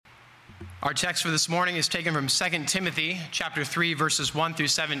Our text for this morning is taken from 2 Timothy chapter 3, verses 1 through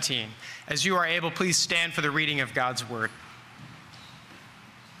 17. As you are able, please stand for the reading of God's word.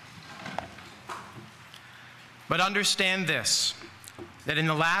 But understand this, that in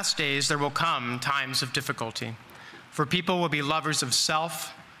the last days there will come times of difficulty. For people will be lovers of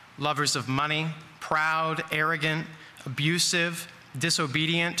self, lovers of money, proud, arrogant, abusive,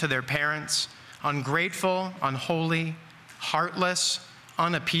 disobedient to their parents, ungrateful, unholy, heartless,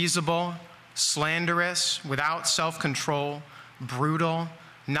 unappeasable, slanderous, without self-control, brutal,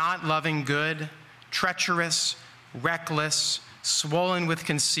 not loving good, treacherous, reckless, swollen with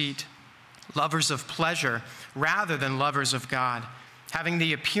conceit, lovers of pleasure rather than lovers of God, having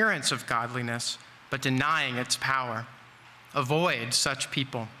the appearance of godliness, but denying its power. Avoid such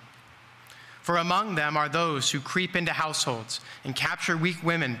people. For among them are those who creep into households and capture weak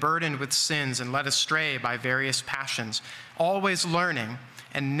women burdened with sins and led astray by various passions, always learning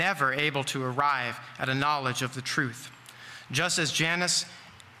and never able to arrive at a knowledge of the truth. Just as Jannes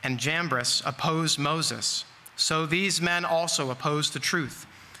and Jambres opposed Moses, so these men also oppose the truth.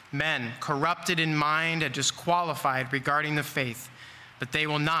 Men corrupted in mind and disqualified regarding the faith, but they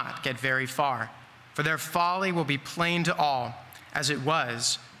will not get very far, for their folly will be plain to all, as it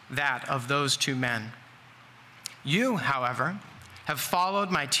was that of those two men. You, however, have followed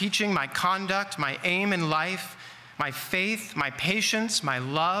my teaching, my conduct, my aim in life, my faith, my patience, my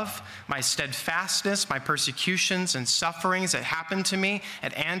love, my steadfastness, my persecutions and sufferings that happened to me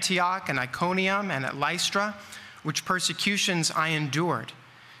at Antioch and Iconium and at Lystra, which persecutions I endured.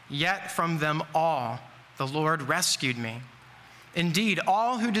 Yet from them all the Lord rescued me. Indeed,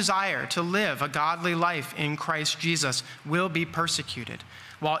 all who desire to live a godly life in Christ Jesus will be persecuted,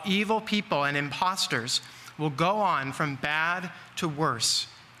 while evil people and impostors will go on from bad to worse,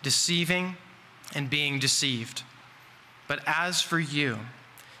 deceiving and being deceived. But as for you,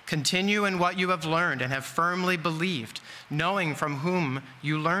 continue in what you have learned and have firmly believed, knowing from whom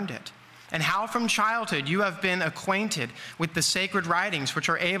you learned it, and how from childhood you have been acquainted with the sacred writings, which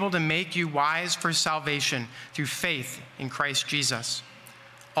are able to make you wise for salvation through faith in Christ Jesus.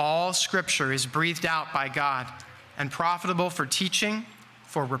 All Scripture is breathed out by God and profitable for teaching,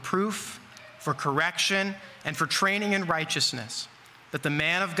 for reproof, for correction, and for training in righteousness, that the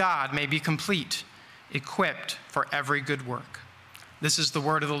man of God may be complete, equipped for every good work. This is the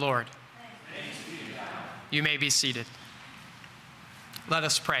word of the Lord. Thanks be to God. You may be seated. Let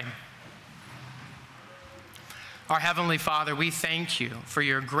us pray. Our Heavenly Father, we thank you for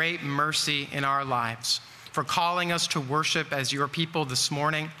your great mercy in our lives, for calling us to worship as your people this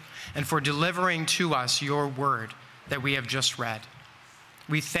morning, and for delivering to us your word that we have just read.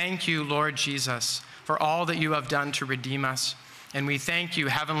 We thank you, Lord Jesus, for all that you have done to redeem us. And we thank you,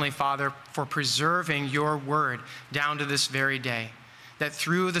 Heavenly Father, for preserving your word down to this very day, that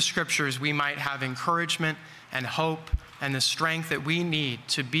through the Scriptures we might have encouragement and hope and the strength that we need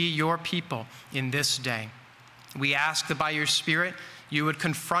to be your people in this day. We ask that by your Spirit you would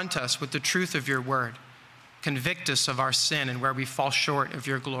confront us with the truth of your word, convict us of our sin and where we fall short of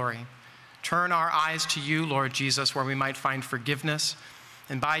your glory. Turn our eyes to you, Lord Jesus, where we might find forgiveness.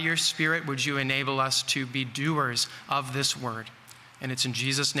 And by your Spirit, would you enable us to be doers of this word? And it's in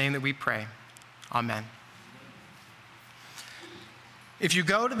Jesus' name that we pray. Amen. If you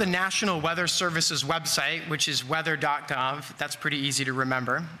go to the National Weather Service's website, which is weather.gov, that's pretty easy to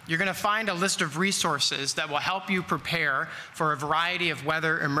remember, you're going to find a list of resources that will help you prepare for a variety of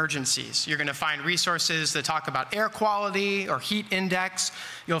weather emergencies. You're going to find resources that talk about air quality or heat index.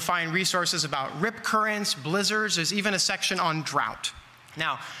 You'll find resources about rip currents, blizzards. There's even a section on drought.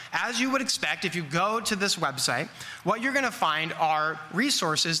 Now, as you would expect, if you go to this website, what you're going to find are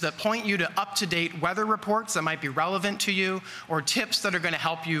resources that point you to up-to-date weather reports that might be relevant to you or tips that are going to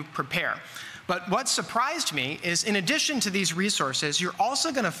help you prepare. But what surprised me is in addition to these resources, you're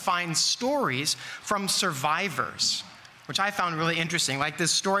also going to find stories from survivors, which I found really interesting, like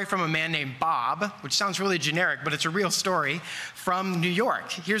this story from a man named Bob, which sounds really generic, but it's a real story, from New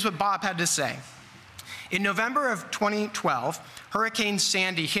York. Here's what Bob had to say. In November of 2012, Hurricane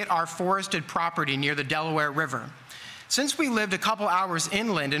Sandy hit our forested property near the Delaware River. Since we lived a couple hours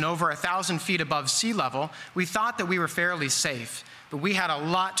inland and over 1,000 feet above sea level, we thought that we were fairly safe, but we had a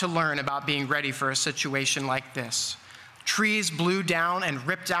lot to learn about being ready for a situation like this. Trees blew down and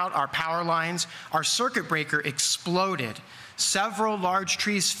ripped out our power lines. Our circuit breaker exploded. Several large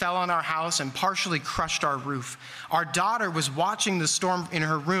trees fell on our house and partially crushed our roof. Our daughter was watching the storm in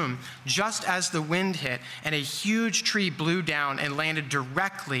her room just as the wind hit, and a huge tree blew down and landed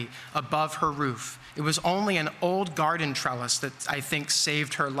directly above her roof. It was only an old garden trellis that I think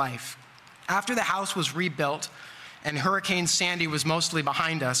saved her life. After the house was rebuilt and Hurricane Sandy was mostly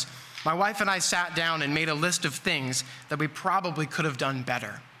behind us, My wife and I sat down and made a list of things that we probably could have done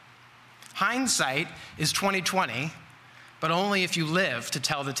better. Hindsight is 20/20, but only if you live to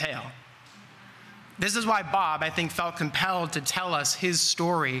tell the tale. This is why Bob, I think, felt compelled to tell us his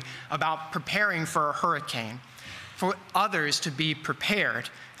story about preparing for a hurricane, for others to be prepared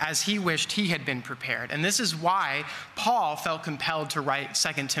as he wished he had been prepared. And this is why Paul felt compelled to write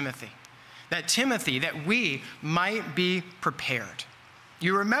 2 Timothy, that we might be prepared.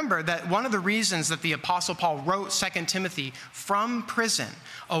 You remember that one of the reasons that the Apostle Paul wrote 2 Timothy from prison,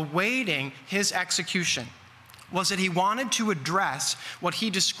 awaiting his execution, was that he wanted to address what he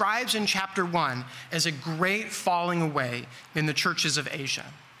describes in chapter 1 as a great falling away in the churches of Asia.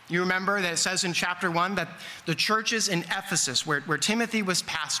 You remember that it says in chapter 1 that the churches in Ephesus, where Timothy was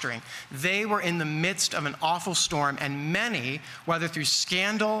pastoring, they were in the midst of an awful storm, and many, whether through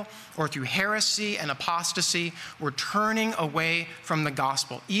scandal or through heresy and apostasy, were turning away from the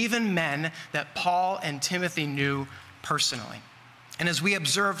gospel, even men that Paul and Timothy knew personally. And as we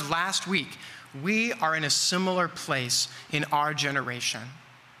observed last week, we are in a similar place in our generation.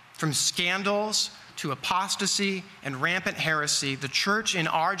 From scandals to apostasy and rampant heresy, the church in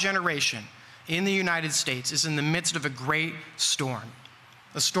our generation in the United States is in the midst of a great storm.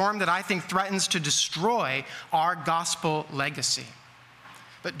 A storm that I think threatens to destroy our gospel legacy.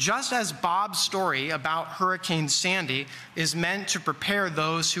 But just as Bob's story about Hurricane Sandy is meant to prepare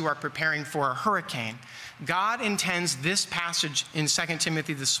those who are preparing for a hurricane, God intends this passage in 2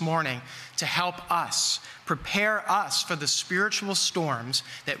 Timothy this morning to help us, prepare us for the spiritual storms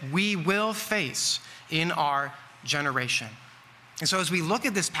that we will face in our generation. And so as we look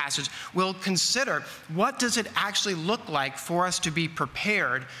at this passage, we'll consider what does it actually look like for us to be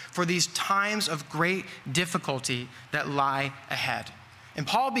prepared for these times of great difficulty that lie ahead. And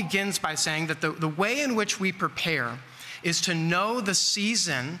Paul begins by saying that the way in which we prepare is to know the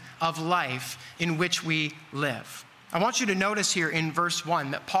season of life in which we live. I want you to notice here in verse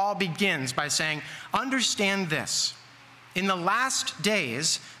 1 that Paul begins by saying, understand this. In the last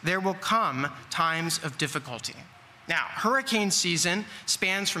days, there will come times of difficulty. Now, hurricane season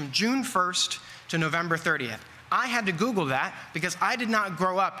spans from June 1st to November 30th. I had to Google that because I did not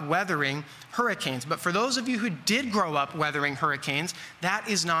grow up weathering hurricanes. But for those of you who did grow up weathering hurricanes, that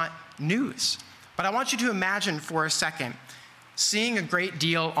is not news. But I want you to imagine for a second seeing a great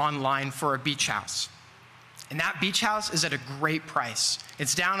deal online for a beach house. And that beach house is at a great price.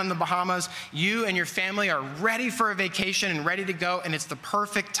 It's down in the Bahamas. You and your family are ready for a vacation and ready to go, and it's the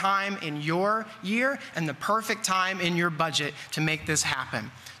perfect time in your year and the perfect time in your budget to make this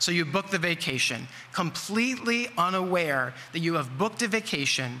happen. So you book the vacation, completely unaware that you have booked a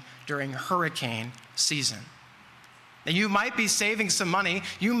vacation during hurricane season. Now, you might be saving some money.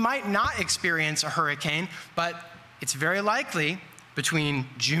 You might not experience a hurricane, but it's very likely between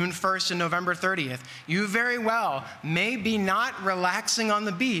June 1st and November 30th, you very well may be not relaxing on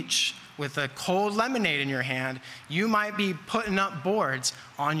the beach with a cold lemonade in your hand. You might be putting up boards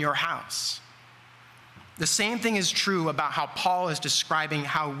on your house. The same thing is true about how Paul is describing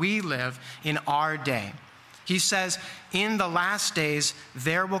how we live in our day. He says, in the last days,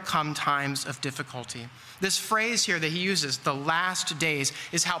 there will come times of difficulty. This phrase here that he uses, the last days,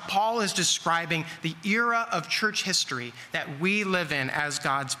 is how Paul is describing the era of church history that we live in as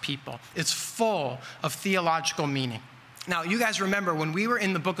God's people. It's full of theological meaning. Now, you guys remember when we were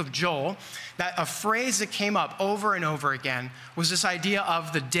in the book of Joel, that a phrase that came up over and over again was this idea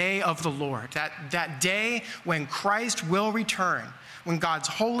of the day of the Lord, that day when Christ will return, when God's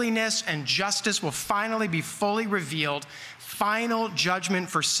holiness and justice will finally be fully revealed, final judgment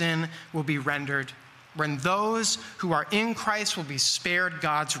for sin will be rendered, when those who are in Christ will be spared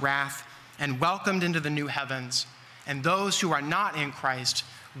God's wrath and welcomed into the new heavens, and those who are not in Christ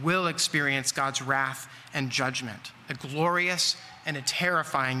will experience God's wrath and judgment, a glorious and a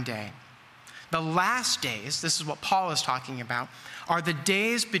terrifying day. The last days, this is what Paul is talking about, are the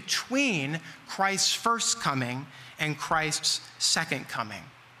days between Christ's first coming and Christ's second coming.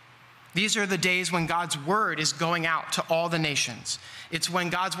 These are the days when God's word is going out to all the nations. It's when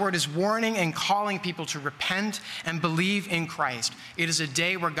God's word is warning and calling people to repent and believe in Christ. It is a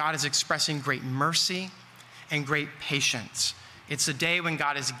day where God is expressing great mercy and great patience. It's a day when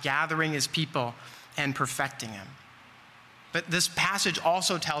God is gathering his people and perfecting him. But this passage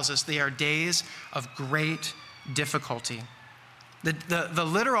also tells us they are days of great difficulty. The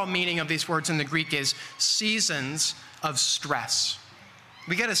literal meaning of these words in the Greek is seasons of stress.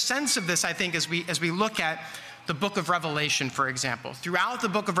 We get a sense of this, I think, as we look at the book of Revelation, for example. Throughout the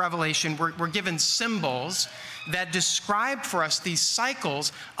book of Revelation, we're given symbols that describe for us these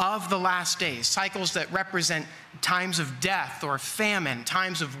cycles of the last days, cycles that represent times of death or famine,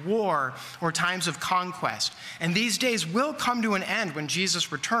 times of war, or times of conquest. And these days will come to an end when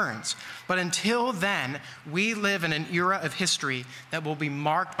Jesus returns. But until then, we live in an era of history that will be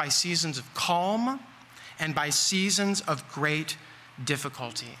marked by seasons of calm and by seasons of great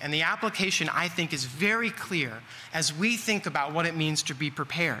difficulty. And the application, I think, is very clear as we think about what it means to be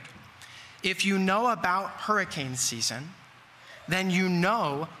prepared. If you know about hurricane season, then you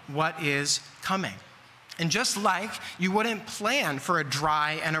know what is coming. And just like you wouldn't plan for a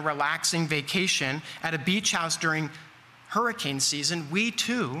dry and a relaxing vacation at a beach house during hurricane season, we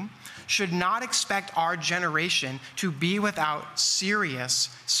too should not expect our generation to be without serious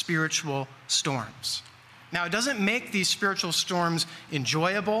spiritual storms. Now, it doesn't make these spiritual storms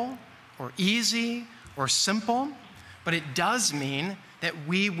enjoyable or easy or simple, but it does mean that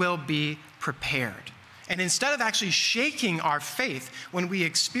we will be prepared. And instead of actually shaking our faith when we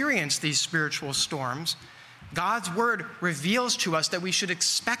experience these spiritual storms, God's word reveals to us that we should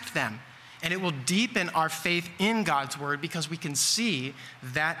expect them. And it will deepen our faith in God's word because we can see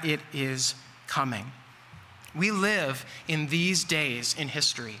that it is coming. We live in these days in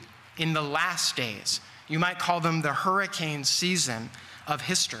history, in the last days. You might call them the hurricane season of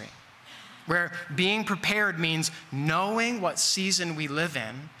history, where being prepared means knowing what season we live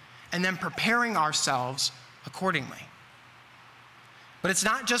in and then preparing ourselves accordingly. But it's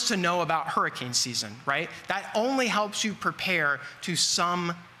not just to know about hurricane season, right? That only helps you prepare to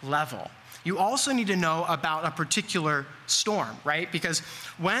some level. You also need to know about a particular storm, right? Because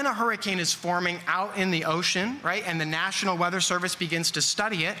when a hurricane is forming out in the ocean, right, and the National Weather Service begins to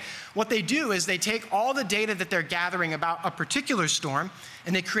study it, what they do is they take all the data that they're gathering about a particular storm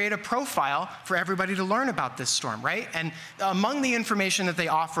and they create a profile for everybody to learn about this storm, right? And among the information that they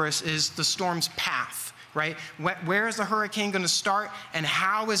offer us is the storm's path. Right? Where is the hurricane going to start and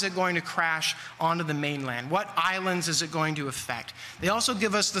how is it going to crash onto the mainland? What islands is it going to affect? They also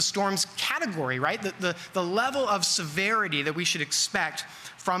give us the storm's category, right? The level of severity that we should expect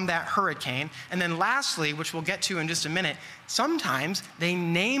from that hurricane. And then lastly, which we'll get to in just a minute, sometimes they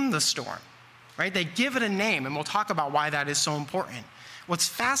name the storm, right? They give it a name, and we'll talk about why that is so important. What's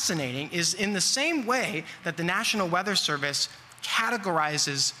fascinating is in the same way that the National Weather Service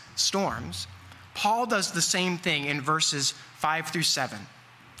categorizes storms, Paul does the same thing in verses 5 through 7.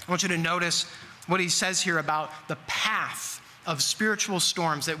 I want you to notice what he says here about the path of spiritual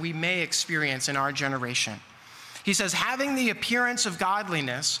storms that we may experience in our generation. He says, having the appearance of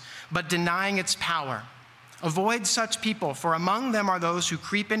godliness, but denying its power. Avoid such people, for among them are those who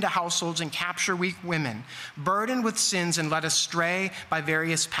creep into households and capture weak women, burdened with sins and led astray by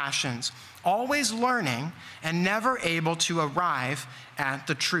various passions, always learning and never able to arrive at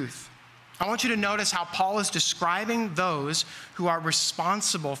the truth. I want you to notice how Paul is describing those who are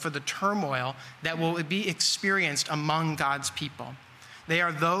responsible for the turmoil that will be experienced among God's people. They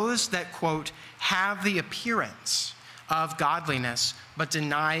are those that, quote, have the appearance of godliness, but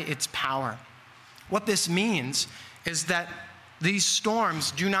deny its power. What this means is that these storms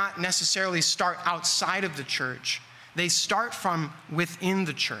do not necessarily start outside of the church. They start from within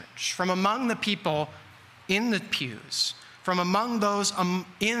the church, from among the people in the pews, from among those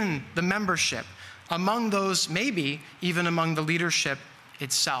in the membership, among those maybe even among the leadership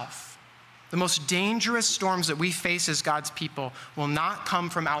itself. The most dangerous storms that we face as God's people will not come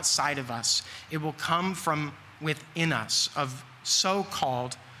from outside of us. It will come from within us, of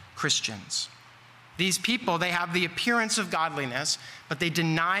so-called Christians. These people, they have the appearance of godliness, but they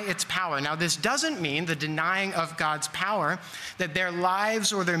deny its power. Now, this doesn't mean, the denying of God's power, that their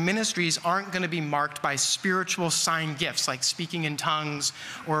lives or their ministries aren't going to be marked by spiritual sign gifts, like speaking in tongues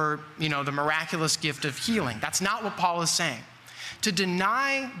or, the miraculous gift of healing. That's not what Paul is saying. To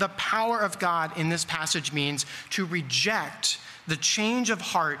deny the power of God in this passage means to reject the change of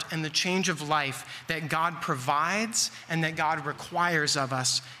heart and the change of life that God provides and that God requires of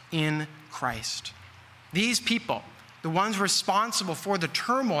us in Christ. These people, the ones responsible for the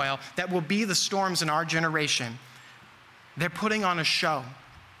turmoil that will be the storms in our generation, they're putting on a show.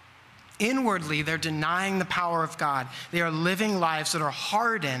 Inwardly, they're denying the power of God. They are living lives that are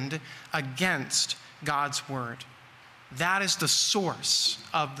hardened against God's word. That is the source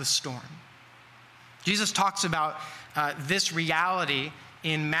of the storm. Jesus talks about this reality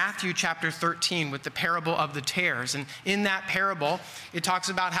in Matthew chapter 13 with the parable of the tares. And in that parable, it talks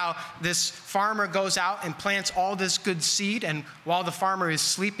about how this farmer goes out and plants all this good seed, and while the farmer is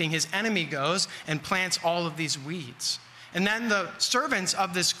sleeping, his enemy goes and plants all of these weeds. And then the servants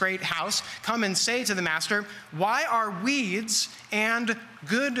of this great house come and say to the master, "Why are weeds and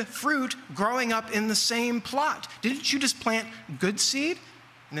good fruit growing up in the same plot? Didn't you just plant good seed?"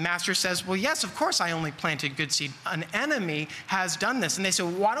 And the master says, "Well, yes, of course I only planted good seed. An enemy has done this." And they say,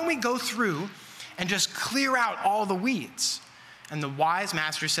 "Well, why don't we go through and just clear out all the weeds?" And the wise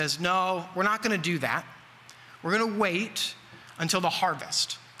master says, "No, we're not going to do that. We're going to wait until the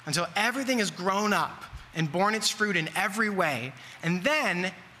harvest, until everything has grown up and borne its fruit in every way. And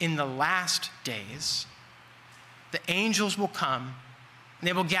then in the last days, the angels will come and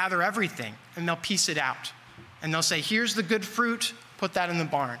they will gather everything and they'll piece it out. And they'll say, here's the good fruit, put that in the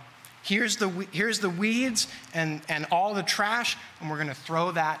barn. Here's the weeds and all the trash, and we're going to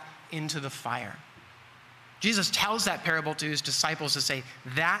throw that into the fire." Jesus tells that parable to his disciples to say,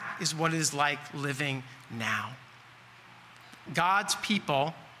 that is what it is like living now. God's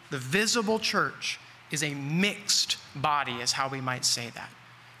people, the visible church, is a mixed body, is how we might say that.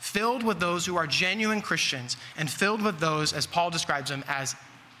 Filled with those who are genuine Christians and filled with those, as Paul describes them, as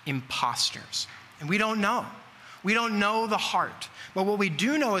imposters. And we don't know. We don't know the heart. But what we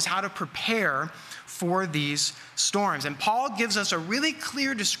do know is how to prepare for these storms. And Paul gives us a really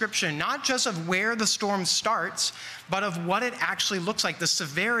clear description, not just of where the storm starts, but of what it actually looks like, the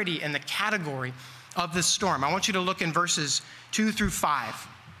severity and the category of this storm. I want you to look in verses 2 through 5.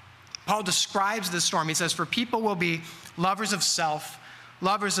 Paul describes this storm. He says, "For people will be lovers of self,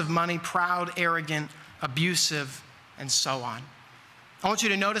 lovers of money, proud, arrogant, abusive, and so on." I want you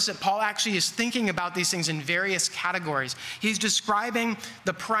to notice that Paul actually is thinking about these things in various categories. He's describing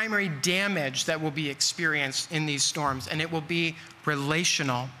the primary damage that will be experienced in these storms, and it will be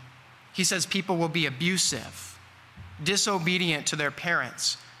relational. He says people will be abusive, disobedient to their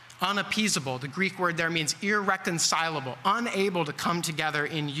parents, unappeasable. The Greek word there means irreconcilable, unable to come together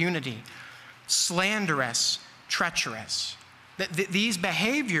in unity, slanderous, treacherous. These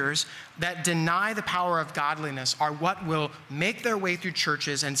behaviors that deny the power of godliness are what will make their way through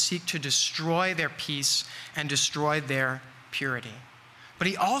churches and seek to destroy their peace and destroy their purity. But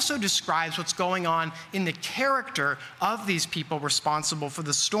he also describes what's going on in the character of these people responsible for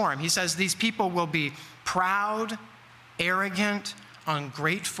the storm. He says these people will be proud, arrogant,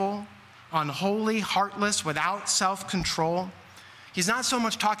 ungrateful, unholy, heartless, without self-control. He's not so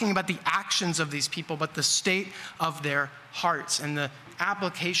much talking about the actions of these people, but the state of their hearts. And the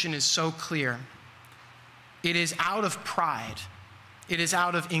application is so clear. It is out of pride. It is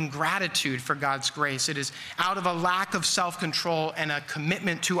out of ingratitude for God's grace. It is out of a lack of self-control and a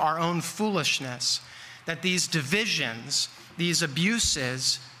commitment to our own foolishness that these divisions, these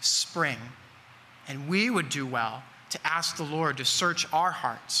abuses spring. And we would do well to ask the Lord to search our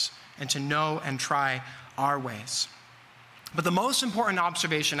hearts and to know and try our ways. But the most important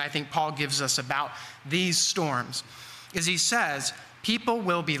observation I think Paul gives us about these storms is he says, people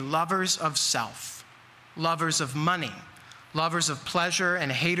will be lovers of self, lovers of money, lovers of pleasure,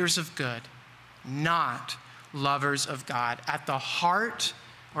 and haters of good, not lovers of God. At the heart,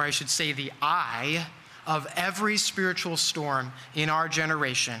 or I should say the eye, of every spiritual storm in our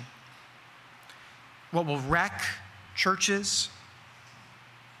generation, what will wreck churches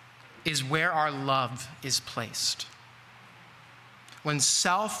is where our love is placed. When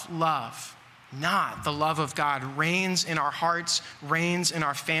self-love, not the love of God, reigns in our hearts, reigns in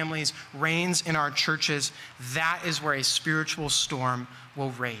our families, reigns in our churches, that is where a spiritual storm will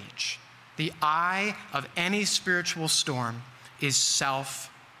rage. The eye of any spiritual storm is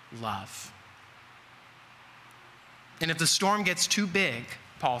self-love. And if the storm gets too big,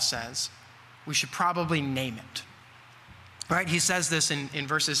 Paul says, we should probably name it. Right? He says this in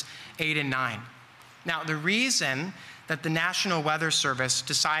verses 8 and 9. Now, the reason that the National Weather Service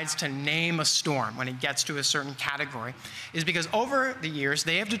decides to name a storm when it gets to a certain category is because over the years,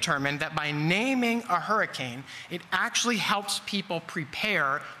 they have determined that by naming a hurricane, it actually helps people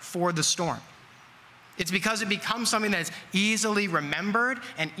prepare for the storm. It's because it becomes something that's easily remembered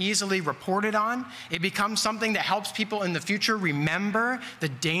and easily reported on. It becomes something that helps people in the future remember the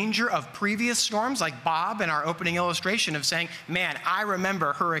danger of previous storms, like Bob in our opening illustration of saying, man, I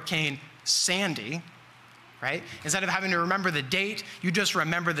remember Hurricane Sandy, right? Instead of having to remember the date, you just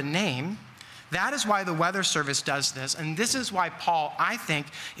remember the name. That is why the Weather Service does this, and this is why Paul, I think,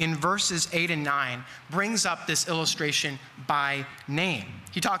 in verses 8 and 9, brings up this illustration by name.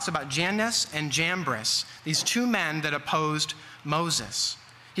 He talks about Jannes and Jambres, these two men that opposed Moses.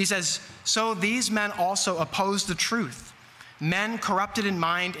 He says, so these men also opposed the truth, men corrupted in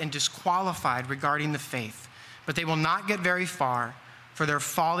mind and disqualified regarding the faith. But they will not get very far, for their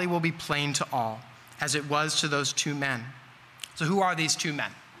folly will be plain to all, as it was to those two men. So who are these two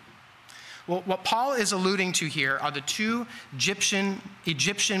men? Well, what Paul is alluding to here are the two Egyptian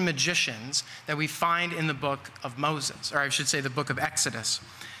magicians that we find in the book of Moses, or I should say the book of Exodus.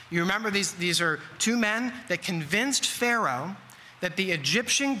 You remember these are two men that convinced Pharaoh that the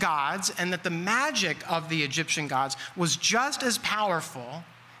Egyptian gods and that the magic of the Egyptian gods was just as powerful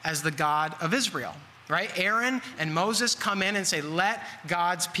as the God of Israel, right? Aaron and Moses come in and say, let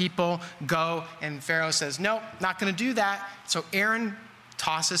God's people go. And Pharaoh says, nope, not going to do that. So Aaron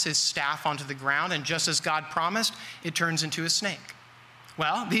tosses his staff onto the ground, and just as God promised, it turns into a snake.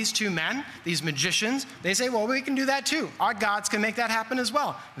 Well, these two men, these magicians, they say, well, we can do that too. Our gods can make that happen as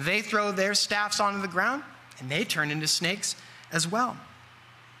well. They throw their staffs onto the ground, and they turn into snakes as well.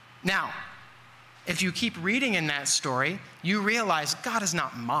 Now, if you keep reading in that story, you realize God is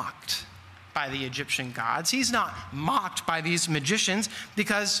not mocked by the Egyptian gods. He's not mocked by these magicians,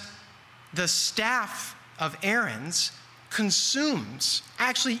 because the staff of Aaron's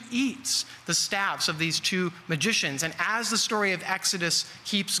actually eats the staffs of these two magicians. And as the story of Exodus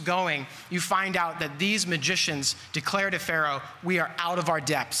keeps going, you find out that these magicians declare to Pharaoh, we are out of our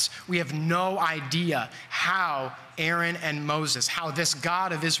depths. We have no idea how Aaron and Moses, how this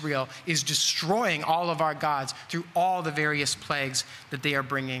God of Israel is destroying all of our gods through all the various plagues that they are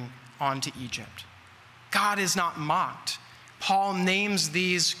bringing onto Egypt. God is not mocked. Paul names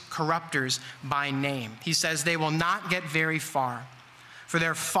these corruptors by name. He says they will not get very far, for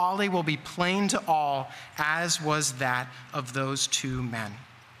their folly will be plain to all, as was that of those two men.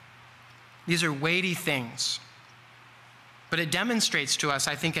 These are weighty things, but it demonstrates to us,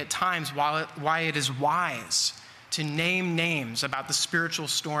 I think, at times why it is wise to name names about the spiritual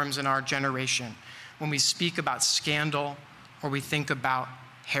storms in our generation when we speak about scandal or we think about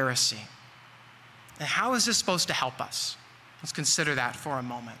heresy. And how is this supposed to help us? Let's consider that for a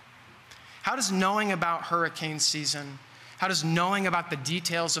moment. How does knowing about hurricane season, how does knowing about the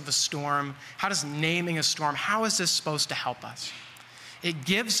details of a storm, how does naming a storm, how is this supposed to help us? It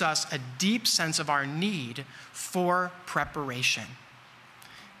gives us a deep sense of our need for preparation.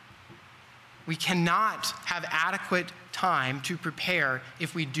 We cannot have adequate time to prepare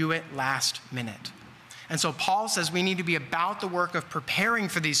if we do it last minute. And so Paul says we need to be about the work of preparing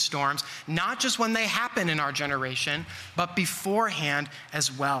for these storms, not just when they happen in our generation, but beforehand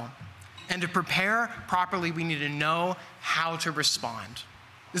as well. And to prepare properly, we need to know how to respond.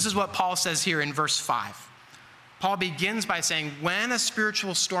 This is what Paul says here in verse 5. Paul begins by saying, when a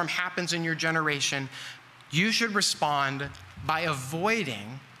spiritual storm happens in your generation, you should respond by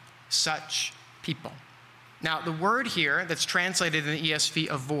avoiding such people. Now, the word here that's translated in the ESV,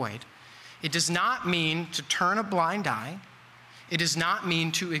 avoid, it does not mean to turn a blind eye. It does not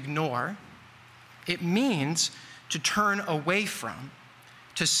mean to ignore. It means to turn away from,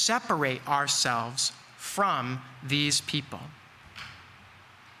 to separate ourselves from these people.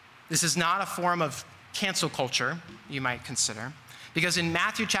 This is not a form of cancel culture, you might consider, because in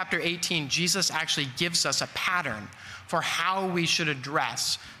Matthew chapter 18, Jesus actually gives us a pattern for how we should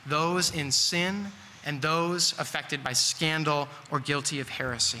address those in sin and those affected by scandal or guilty of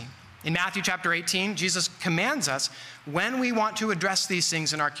heresy. In Matthew chapter 18, Jesus commands us, when we want to address these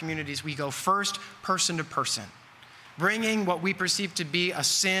things in our communities, we go first person to person, bringing what we perceive to be a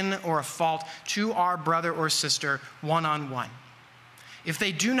sin or a fault to our brother or sister one-on-one. If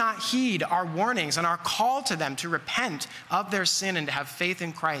they do not heed our warnings and our call to them to repent of their sin and to have faith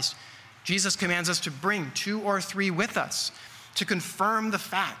in Christ, Jesus commands us to bring 2 or 3 with us to confirm the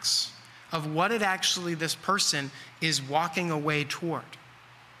facts of what it actually this person is walking away toward.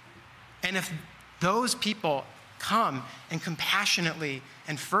 And if those people come and compassionately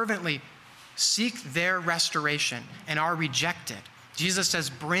and fervently seek their restoration and are rejected, Jesus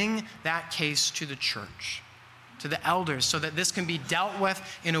says, bring that case to the church, to the elders, so that this can be dealt with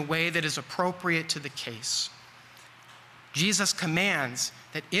in a way that is appropriate to the case. Jesus commands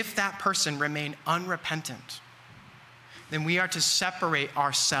that if that person remain unrepentant, then we are to separate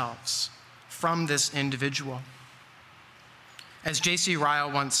ourselves from this individual. As J.C.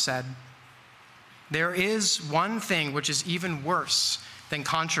 Ryle once said, there is one thing which is even worse than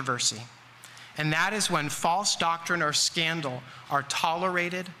controversy, and that is when false doctrine or scandal are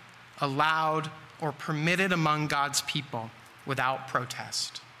tolerated, allowed, or permitted among God's people without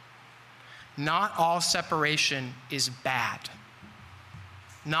protest. Not all separation is bad.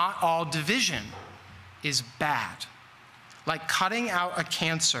 Not all division is bad. Like cutting out a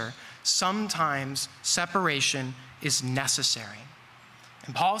cancer, sometimes separation is necessary.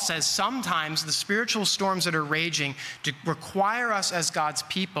 And Paul says sometimes the spiritual storms that are raging require us as God's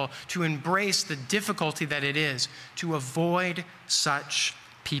people to embrace the difficulty that it is to avoid such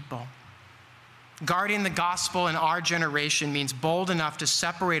people. Guarding the gospel in our generation means bold enough to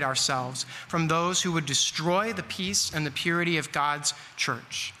separate ourselves from those who would destroy the peace and the purity of God's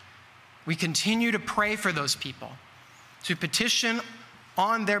church. We continue to pray for those people, to petition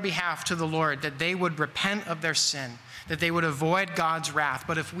on their behalf to the Lord that they would repent of their sin, that they would avoid God's wrath.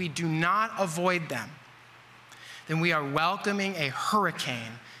 But if we do not avoid them, then we are welcoming a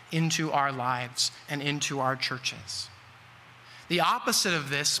hurricane into our lives and into our churches. The opposite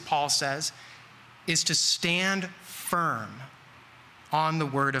of this, Paul says, is to stand firm on the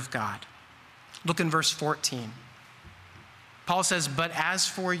word of God. Look in verse 14. Paul says, "But as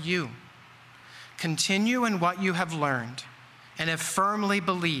for you, continue in what you have learned and have firmly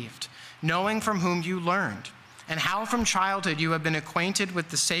believed, knowing from whom you learned, and how from childhood you have been acquainted with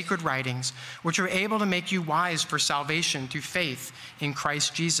the sacred writings, which are able to make you wise for salvation through faith in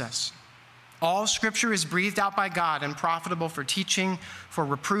Christ Jesus. All Scripture is breathed out by God and profitable for teaching, for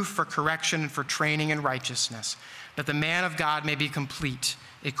reproof, for correction, and for training in righteousness, that the man of God may be complete,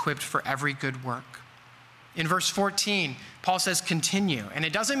 equipped for every good work." In verse 14, Paul says continue, and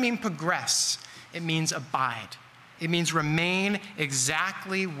it doesn't mean progress, it means abide. It means remain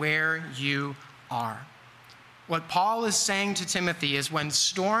exactly where you are. What Paul is saying to Timothy is when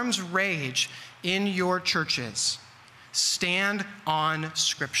storms rage in your churches, stand on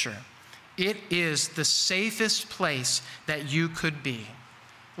Scripture. It is the safest place that you could be.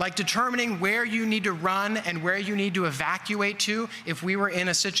 Like determining where you need to run and where you need to evacuate to if we were in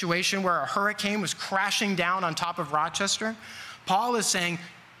a situation where a hurricane was crashing down on top of Rochester, Paul is saying,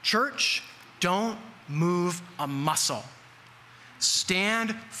 church, don't move a muscle.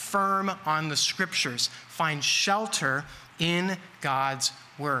 Stand firm on the Scriptures. Find shelter in God's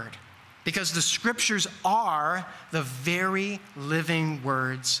word. Because the Scriptures are the very living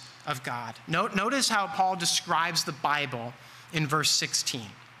words of God. Notice how Paul describes the Bible in verse 16.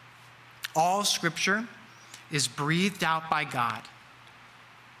 All Scripture is breathed out by God.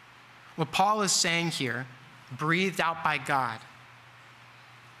 What Paul is saying here, breathed out by God.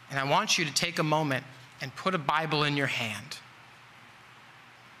 And I want you to take a moment and put a Bible in your hand.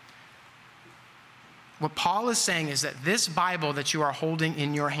 What Paul is saying is that this Bible that you are holding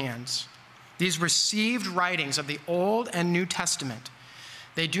in your hands, these received writings of the Old and New Testament,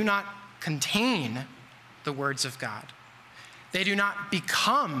 they do not contain the words of God. They do not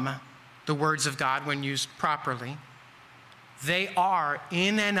become the words of God when used properly. They are,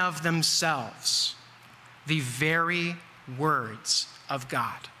 in and of themselves, the very words of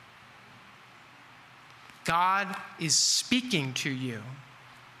God. God is speaking to you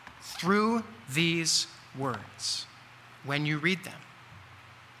through these words when you read them.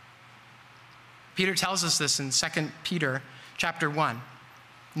 Peter tells us this in 2 Peter chapter 1.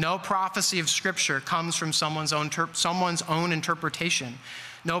 No prophecy of Scripture comes from someone's own interpretation.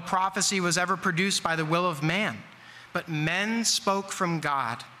 No prophecy was ever produced by the will of man, but men spoke from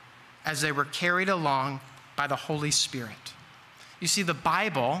God as they were carried along by the Holy Spirit. You see, the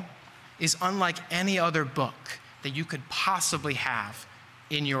Bible is unlike any other book that you could possibly have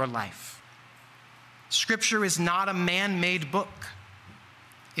in your life. Scripture is not a man-made book.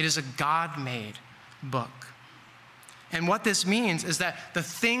 It is a God-made book. And what this means is that the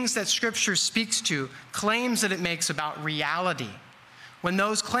things that Scripture speaks to, claims that it makes about reality, when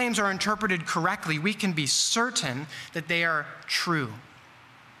those claims are interpreted correctly, we can be certain that they are true.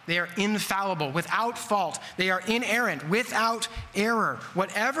 They are infallible, without fault. They are inerrant, without error.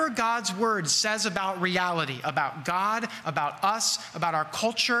 Whatever God's word says about reality, about God, about us, about our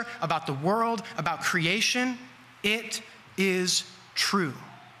culture, about the world, about creation, it is true.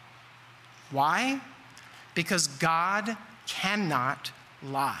 Why? Because God cannot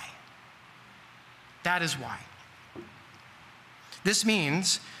lie. That is why. This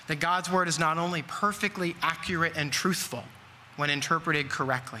means that God's word is not only perfectly accurate and truthful when interpreted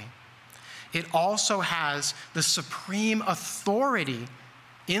correctly, it also has the supreme authority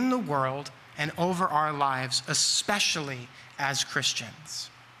in the world and over our lives, especially as Christians.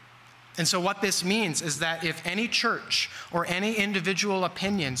 And so what this means is that if any church or any individual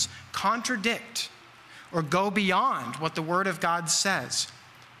opinions contradict or go beyond what the Word of God says,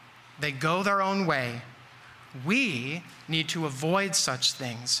 they go their own way. We need to avoid such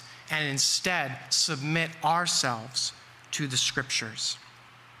things and instead submit ourselves to the Scriptures.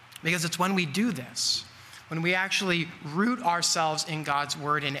 Because it's when we do this, when we actually root ourselves in God's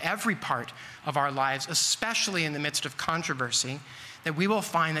Word in every part of our lives, especially in the midst of controversy, that we will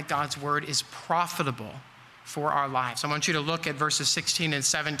find that God's Word is profitable for our lives. I want you to look at verses 16 and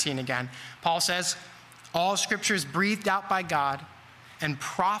 17 again. Paul says, all Scripture is breathed out by God and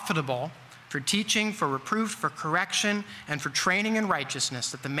profitable for teaching, for reproof, for correction, and for training in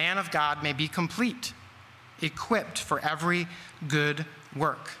righteousness, that the man of God may be complete, equipped for every good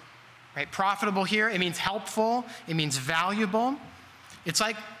work. Right? Profitable here, it means helpful, it means valuable. It's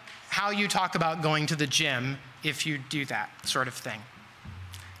like how you talk about going to the gym if you do that sort of thing.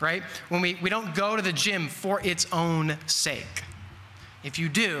 Right? When we don't go to the gym for its own sake. If you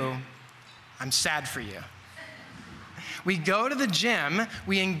do, I'm sad for you. We go to the gym,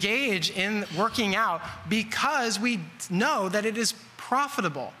 we engage in working out because we know that it is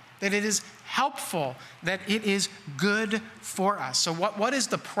profitable, that it is helpful, that it is good for us. So what is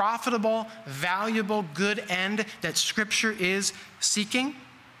the profitable, valuable, good end that Scripture is seeking?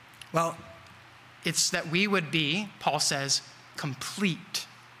 Well, it's that we would be, Paul says, complete,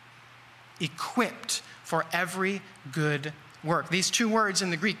 equipped for every good work. These two words in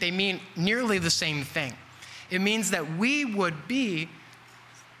the Greek, they mean nearly the same thing. It means that we would be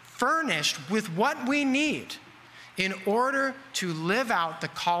furnished with what we need in order to live out the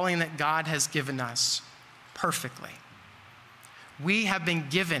calling that God has given us perfectly. We have been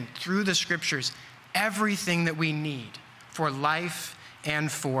given through the Scriptures everything that we need for life and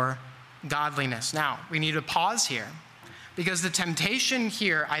for godliness. Now, we need to pause here because the temptation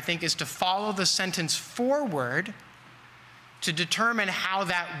here, I think, is to follow the sentence forward to determine how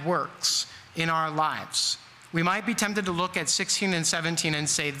that works in our lives. We might be tempted to look at 16 and 17 and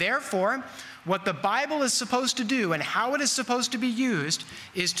say, therefore, what the Bible is supposed to do and how it is supposed to be used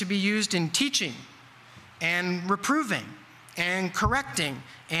is to be used in teaching and reproving and correcting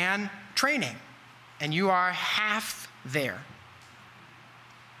and training. And you are half there.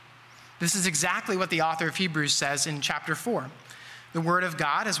 This is exactly what the author of Hebrews says in chapter 4. The word of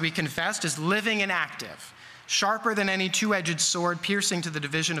God, as we confessed, is living and active, sharper than any two-edged sword, piercing to the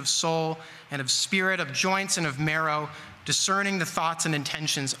division of soul and of spirit, of joints and of marrow, discerning the thoughts and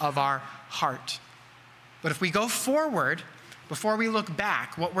intentions of our heart. But if we go forward, before we look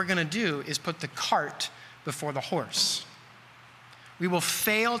back, what we're going to do is put the cart before the horse. We will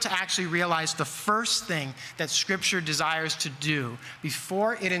fail to actually realize the first thing that Scripture desires to do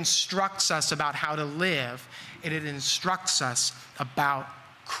before it instructs us about how to live. It instructs us about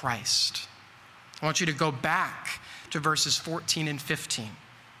Christ. I want you to go back to verses 14 and 15.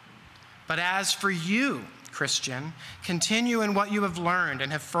 But as for you, Christian, continue in what you have learned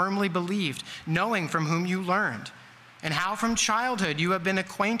and have firmly believed, knowing from whom you learned, and how from childhood you have been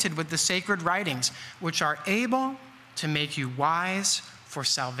acquainted with the sacred writings, which are able to make you wise for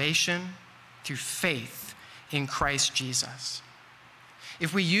salvation through faith in Christ Jesus.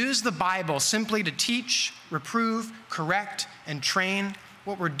 If we use the Bible simply to teach, reprove, correct, and train,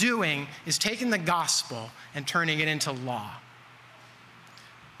 what we're doing is taking the gospel and turning it into law.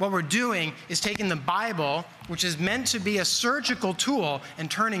 What we're doing is taking the Bible, which is meant to be a surgical tool, and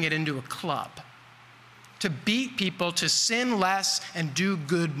turning it into a club to beat people to sin less and do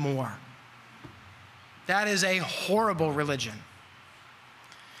good more. That is a horrible religion.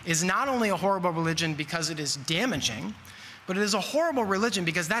 It's not only a horrible religion because it is damaging, but it is a horrible religion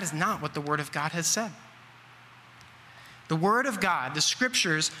because that is not what the Word of God has said. The Word of God, the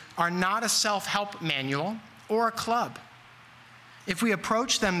Scriptures, are not a self-help manual or a club. If we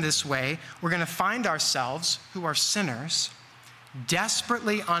approach them this way, we're going to find ourselves, who are sinners,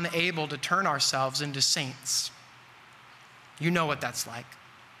 desperately unable to turn ourselves into saints. You know what that's like.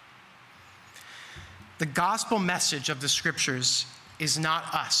 The gospel message of the Scriptures is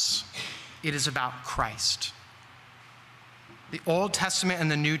not us. It is about Christ. The Old Testament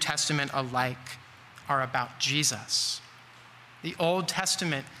and the New Testament alike are about Jesus. The Old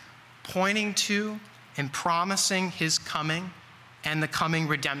Testament pointing to and promising his coming and the coming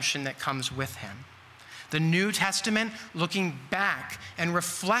redemption that comes with him. The New Testament looking back and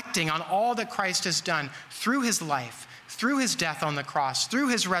reflecting on all that Christ has done through his life, through his death on the cross, through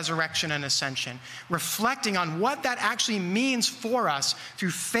his resurrection and ascension, reflecting on what that actually means for us through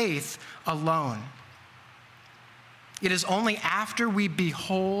faith alone. It is only after we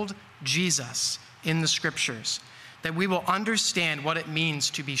behold Jesus in the Scriptures that we will understand what it means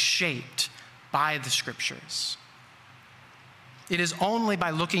to be shaped by the Scriptures. It is only by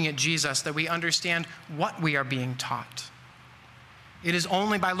looking at Jesus that we understand what we are being taught. It is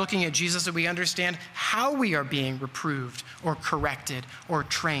only by looking at Jesus that we understand how we are being reproved or corrected or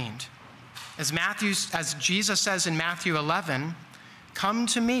trained. As Jesus says in Matthew 11, "Come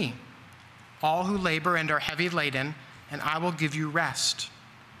to me, all who labor and are heavy laden, and I will give you rest.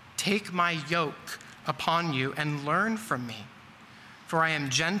 Take my yoke upon you and learn from me, for I am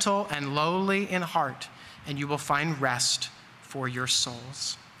gentle and lowly in heart, and you will find rest for your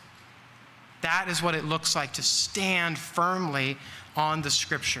souls." That is what it looks like to stand firmly on the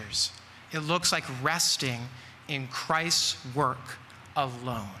Scriptures it looks like resting in Christ's work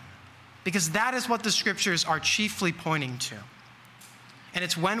alone. Because that is what the scriptures are chiefly pointing to. And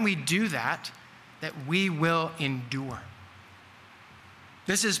it's when we do that that we will endure.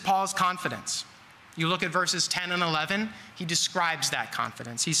 This is Paul's confidence. You look at verses 10 and 11, he describes that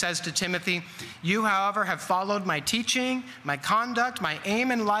confidence. He says to Timothy, "You, however, have followed my teaching, my conduct, my aim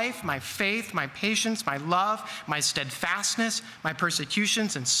in life, my faith, my patience, my love, my steadfastness, my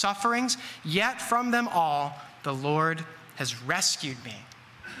persecutions and sufferings, yet from them all the Lord has rescued me."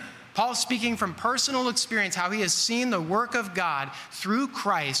 Paul's speaking from personal experience, how he has seen the work of God through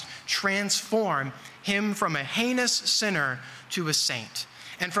Christ transform him from a heinous sinner to a saint.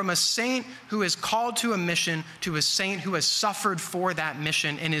 And from a saint who is called to a mission to a saint who has suffered for that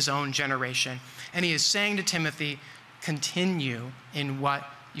mission in his own generation. And he is saying to Timothy, continue in what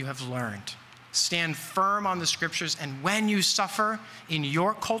you have learned. Stand firm on the scriptures, and when you suffer in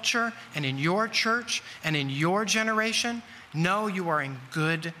your culture and in your church and in your generation, know you are in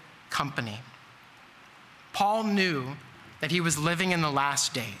good company. Paul knew that he was living in the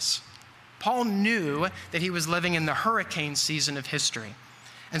last days. Paul knew that he was living in the hurricane season of history.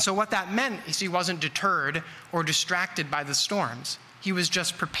 And so what that meant is he wasn't deterred or distracted by the storms. He was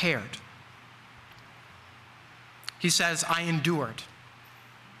just prepared. He says, "I endured.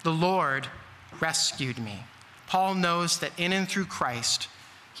 The Lord rescued me." Paul knows that in and through Christ,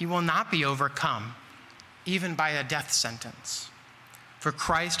 he will not be overcome, even by a death sentence. For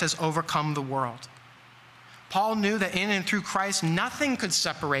Christ has overcome the world. Paul knew that in and through Christ, nothing could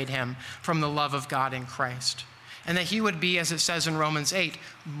separate him from the love of God in Christ, and that he would be, as it says in Romans 8,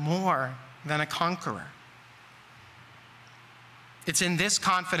 more than a conqueror. It's in this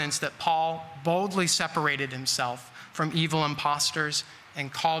confidence that Paul boldly separated himself from evil impostors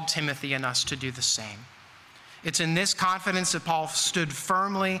and called Timothy and us to do the same. It's in this confidence that Paul stood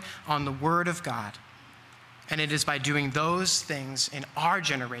firmly on the word of God. And it is by doing those things in our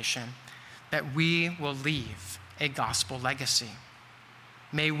generation that we will leave a gospel legacy.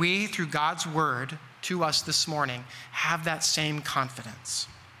 May we, through God's word to us this morning, have that same confidence,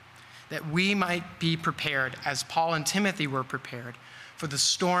 that we might be prepared, as Paul and Timothy were prepared, for the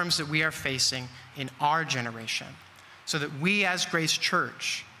storms that we are facing in our generation, so that we as Grace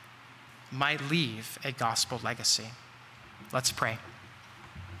Church might leave a gospel legacy. Let's pray.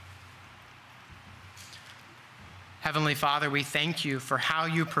 Heavenly Father, we thank you for how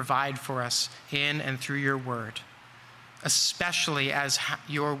you provide for us in and through your word, especially as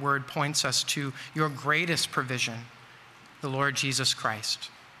your word points us to your greatest provision, the Lord Jesus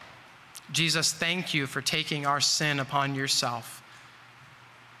Christ. Jesus, thank you for taking our sin upon yourself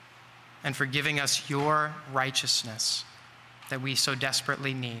and for giving us your righteousness that we so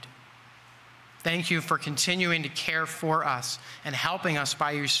desperately need. Thank you for continuing to care for us and helping us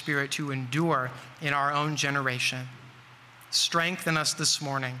by your Spirit to endure in our own generation. Strengthen us this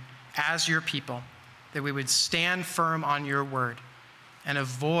morning as your people, that we would stand firm on your word and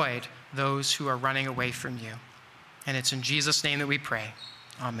avoid those who are running away from you. And it's in Jesus' name that we pray.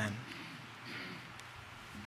 Amen.